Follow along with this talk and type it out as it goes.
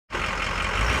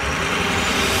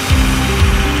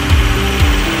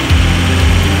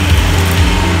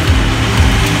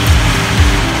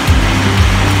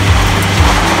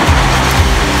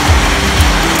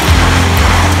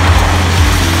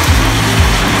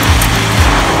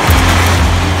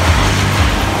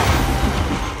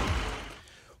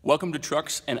Welcome to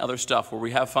Trucks and Other Stuff, where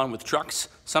we have fun with trucks,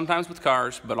 sometimes with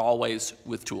cars, but always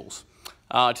with tools.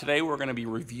 Today we're going to be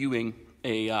reviewing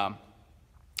a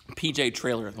PJ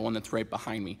trailer, the one that's right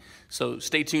behind me. So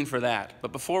stay tuned for that.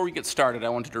 But before we get started, I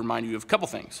wanted to remind you of a couple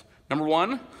things. Number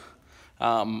one,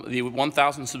 the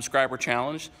 1,000 subscriber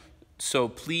challenge. So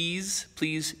please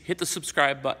hit the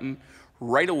subscribe button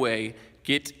right away.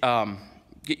 Get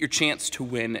your chance to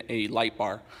win a light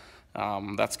bar.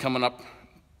 That's coming up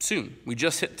soon. We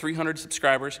just hit 300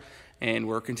 subscribers and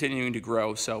we're continuing to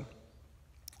grow, so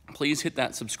please hit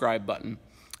that subscribe button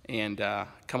and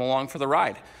come along for the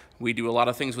ride. We do a lot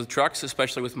of things with trucks,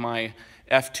 especially with my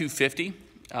F250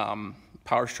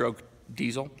 Power Stroke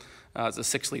diesel. It's a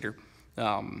 6-liter.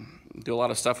 Do a lot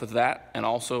of stuff with that, and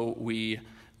also we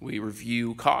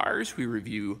review cars, we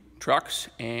review trucks,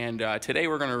 and today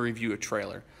we're going to review a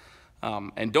trailer.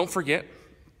 And don't forget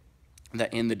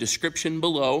that in the description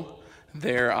below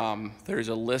there's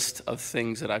a list of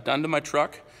things that I've done to my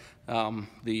truck.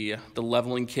 The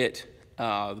leveling kit,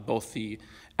 both the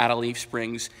out-of-leaf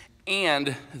springs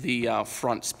and the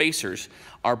front spacers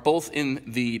are both in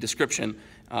the description.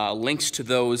 Links to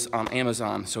those on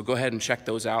Amazon, so go ahead and check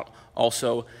those out.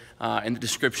 Also in the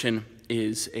description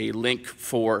is a link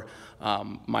for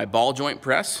my ball joint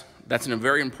press. That's a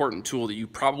very important tool that you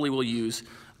probably will use.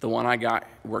 The one I got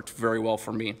worked very well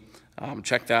for me.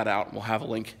 Check that out. We'll have a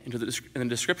link in the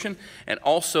description. And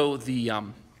also the,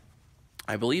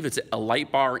 I believe it's a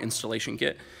light bar installation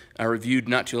kit I reviewed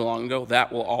not too long ago.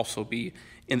 That will also be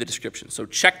in the description. So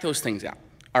check those things out.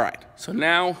 All right, so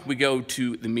now we go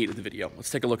to the meat of the video. Let's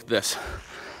take a look at this.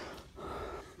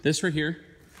 This right here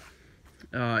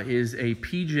is a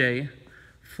PJ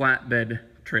flatbed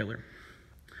trailer.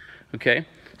 Okay,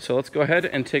 so let's go ahead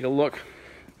and take a look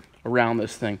around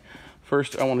this thing.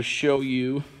 First, I want to show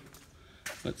you.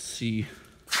 Let's see,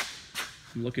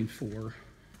 I'm looking for,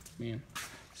 man,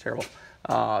 it's terrible.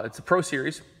 It's a Pro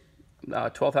Series,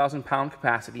 12,000 pound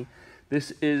capacity. This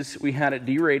is, we had it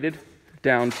derated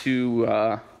down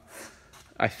to,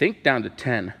 I think down to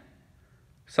 10,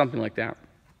 something like that.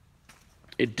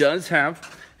 It does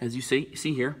have, as you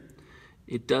see here,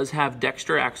 it does have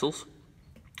Dexter axles,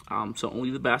 so only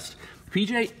the best.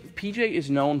 PJ is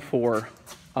known for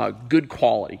good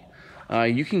quality.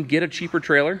 You can get a cheaper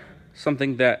trailer,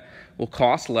 something that will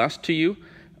cost less to you,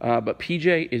 but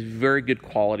PJ is very good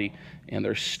quality, and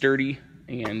they're sturdy,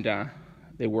 and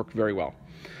they work very well.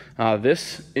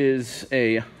 This is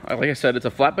like I said, it's a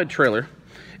flatbed trailer.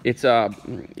 It's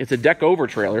a deck over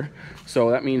trailer, so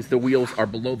that means the wheels are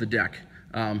below the deck.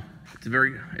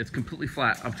 It's completely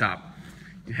flat up top.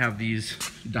 You have these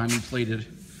diamond plated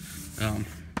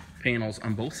panels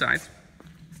on both sides.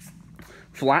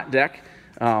 Flat deck.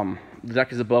 The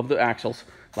deck is above the axles.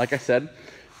 Like I said,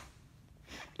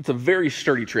 it's a very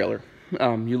sturdy trailer.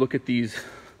 You look at these,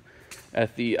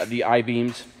 at the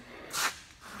I-beams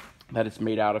that it's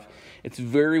made out of. It's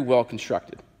very well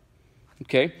constructed.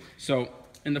 Okay, so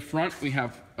in the front we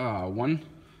have one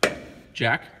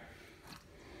jack.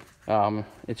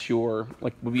 It's your,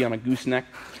 like, would be on a gooseneck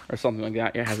or something like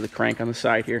that. It has the crank on the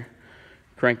side here.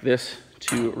 Crank this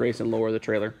to raise and lower the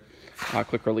trailer.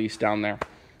 Quick release down there.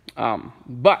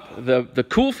 But the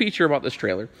cool feature about this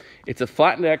trailer, it's a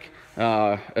flat deck,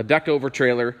 a deck over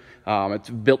trailer. It's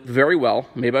built very well,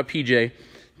 made by PJ.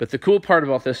 But the cool part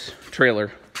about this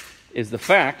trailer is the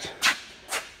fact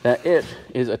that it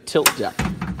is a tilt deck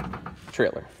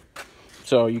trailer.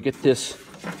 So you get this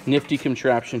nifty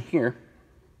contraption here,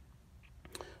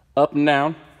 up and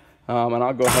down, and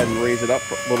I'll go ahead and raise it up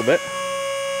a little bit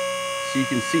so you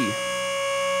can see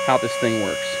how this thing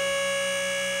works.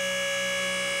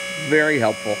 Very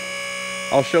helpful.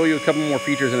 I'll show you a couple more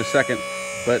features in a second,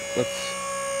 but let's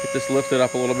get this lifted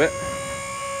up a little bit.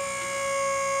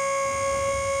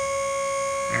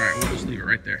 All right, we'll just leave it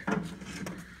right there.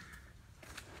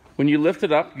 When you lift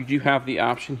it up, you do have the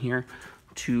option here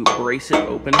to brace it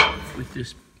open with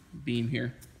this beam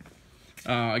here.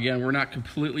 Again, we're not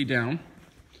completely down.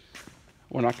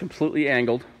 We're not completely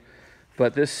angled,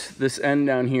 but this end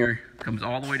down here comes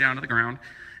all the way down to the ground,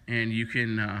 and you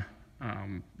can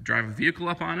drive a vehicle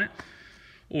up on it,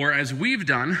 or as we've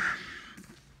done,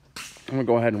 I'm gonna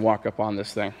go ahead and walk up on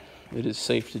this thing. It is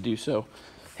safe to do so.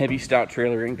 Heavy stout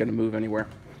trailer ain't gonna move anywhere.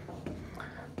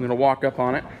 I'm gonna walk up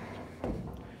on it,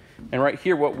 and right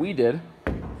here what we did,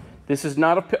 this is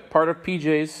not a part of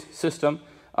PJ's system.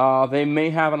 They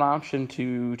may have an option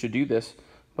to do this,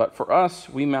 but for us,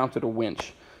 we mounted a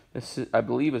winch. This is, I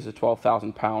believe, is a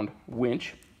 12,000 pound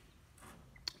winch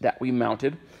that we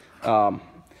mounted.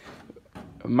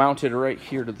 Mounted right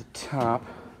here to the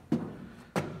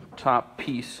top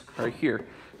piece right here.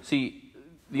 See,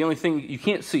 the only thing you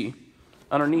can't see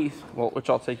underneath, well, which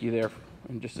I'll take you there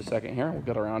in just a second here. We'll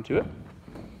get around to it.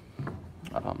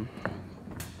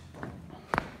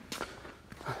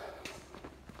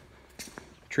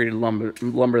 Treated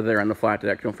lumber there on the flat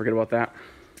deck. Don't forget about that.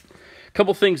 A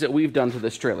couple things that we've done to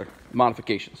this trailer,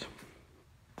 modifications.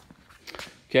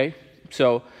 Okay,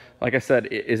 so like I said,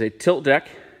 it is a tilt deck,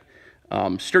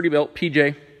 sturdy built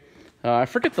PJ. I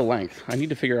forget the length. I need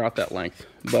to figure out that length,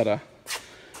 but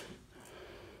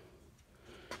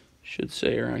should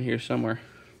say around here somewhere.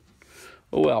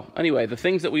 Oh well. Anyway, the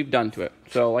things that we've done to it.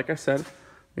 So like I said,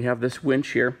 we have this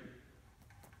winch here.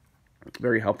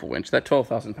 Very helpful winch. That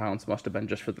 12,000 pounds must have been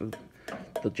just for the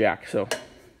jack, so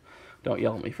don't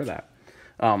yell at me for that.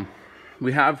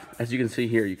 We have, as you can see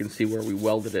here, you can see where we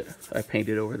welded it. I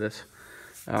painted over this.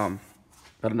 But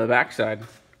on the back side,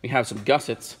 we have some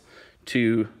gussets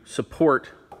to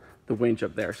support the winch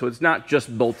up there. So it's not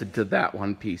just bolted to that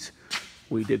one piece.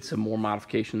 We did some more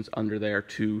modifications under there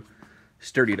to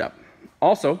sturdy it up.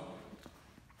 Also,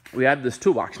 we added this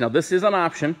toolbox. Now this is an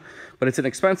option, but it's an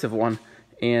expensive one.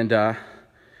 And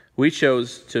we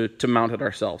chose to mount it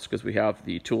ourselves because we have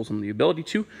the tools and the ability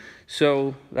to.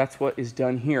 So that's what is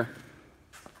done here.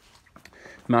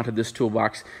 Mounted this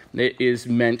toolbox. It is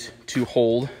meant to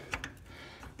hold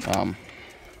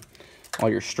all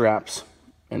your straps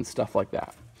and stuff like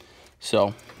that.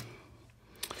 So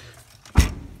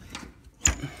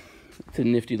it's a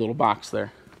nifty little box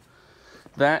there.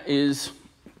 That is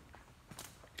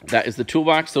the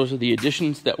toolbox. Those are the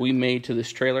additions that we made to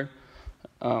this trailer.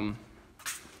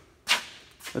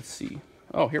 Let's see.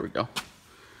 Oh, here we go.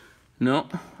 No,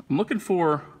 I'm looking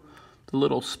for the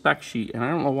little spec sheet, and I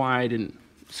don't know why I didn't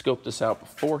scope this out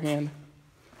beforehand,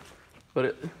 but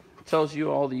it tells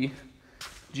you all the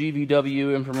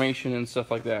GVW information and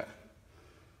stuff like that.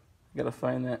 Gotta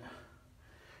find that.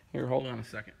 Here, hold on a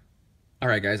second. All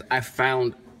right, guys, I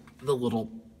found the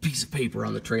little piece of paper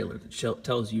on the trailer that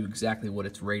tells you exactly what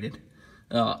it's rated.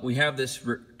 We have this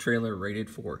trailer rated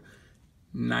for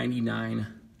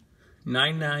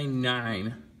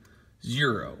 9,990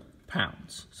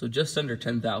 pounds. So just under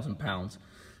 10,000 pounds.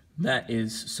 That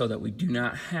is so that we do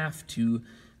not have to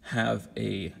have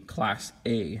a Class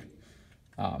A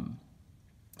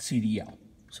CDL.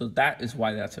 So that is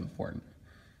why that's important.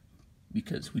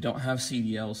 Because we don't have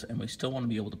CDLs and we still want to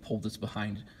be able to pull this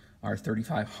behind our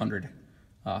 3,500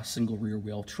 single rear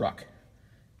wheel truck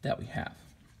that we have.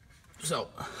 So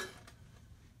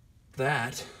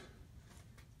that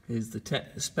is the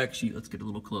spec sheet. Let's get a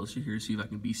little closer here, see if I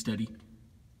can be steady.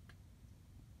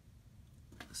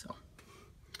 So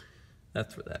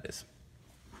that's what that is.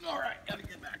 All right, gotta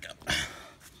get back up.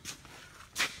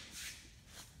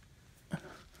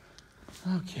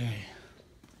 Okay.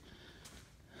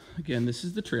 Again, this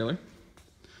is the trailer.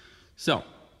 So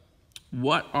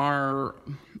let's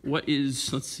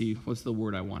see, what's the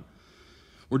word I want?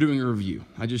 We're doing a review.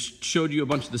 I just showed you a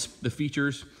bunch of the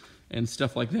features and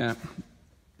stuff like that.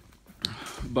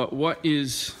 But what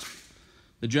is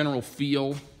the general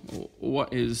feel?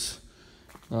 What is,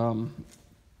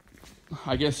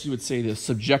 I guess you would say, the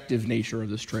subjective nature of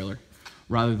this trailer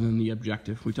rather than the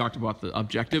objective. We talked about the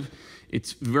objective.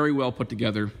 It's very well put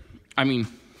together. I mean,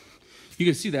 you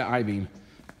can see that I-beam,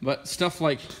 but stuff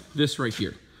like this right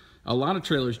here. A lot of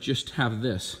trailers just have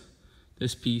this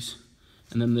piece,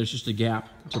 and then there's just a gap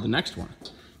to the next one.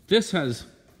 This has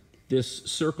this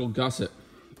circle gusset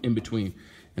in between.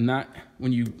 And that,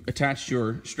 when you attach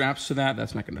your straps to that,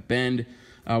 that's not going to bend.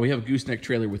 We have a gooseneck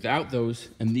trailer without those,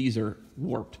 and these are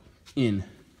warped in.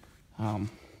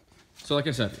 So like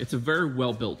I said, it's a very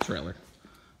well-built trailer.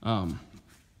 And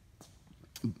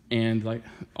like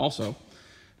also,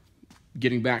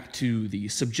 getting back to the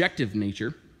subjective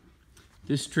nature,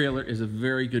 this trailer is a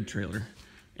very good trailer,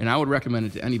 and I would recommend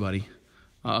it to anybody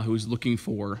who's looking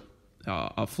for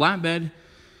a flatbed,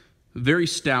 very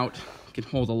stout, can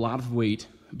hold a lot of weight,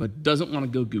 but doesn't want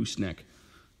to go gooseneck.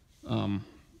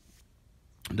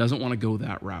 Doesn't want to go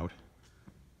that route.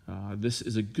 This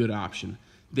is a good option.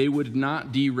 They would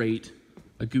not derate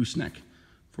a gooseneck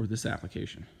for this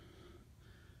application.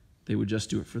 They would just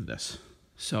do it for this.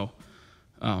 So,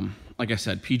 like I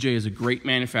said, PJ is a great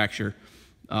manufacturer.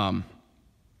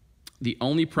 The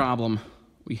only problem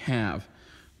we have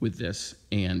with this,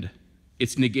 and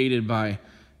it's negated by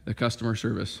the customer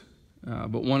service,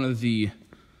 but one of the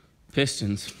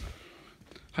pistons,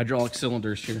 hydraulic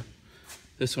cylinders here,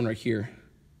 this one right here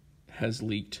has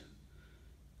leaked,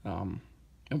 and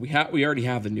we already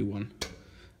have the new one.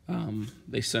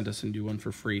 They sent us a new one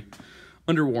for free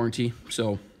under warranty.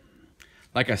 So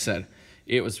like I said,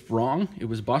 it was wrong, it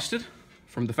was busted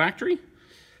from the factory,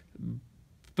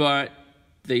 but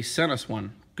they sent us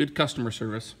one good customer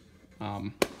service.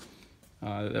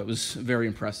 That was very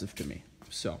impressive to me.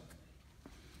 So,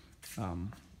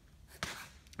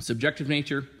 subjective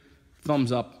nature,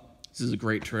 thumbs up. This is a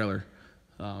great trailer.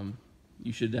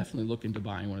 You should definitely look into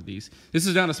buying one of these. This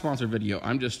is not a sponsored video.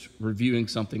 I'm just reviewing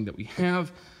something that we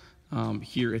have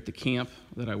here at the camp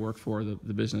that I work for,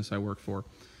 the business I work for,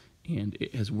 and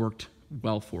it has worked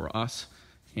well for us.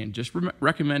 And just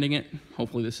recommending it.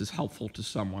 Hopefully this is helpful to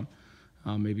someone.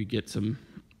 Maybe get some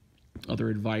other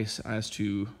advice as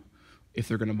to if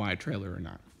they're going to buy a trailer or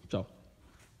not. So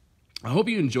I hope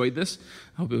you enjoyed this.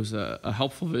 I hope it was a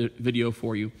helpful video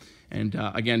for you. And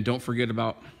again, don't forget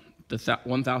about the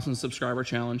 1,000 subscriber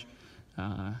challenge.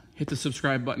 Hit the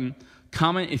subscribe button.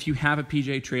 Comment if you have a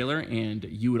PJ trailer and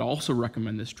you would also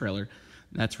recommend this trailer.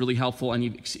 That's really helpful. Any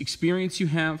experience you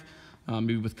have,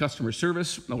 maybe with customer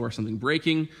service or something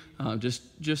breaking, just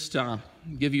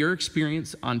give your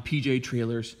experience on PJ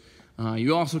trailers.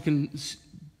 You also can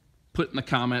put in the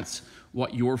comments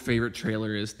what your favorite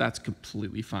trailer is. That's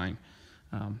completely fine.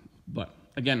 But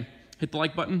again, hit the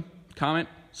like button, comment,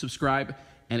 subscribe,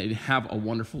 and have a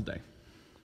wonderful day.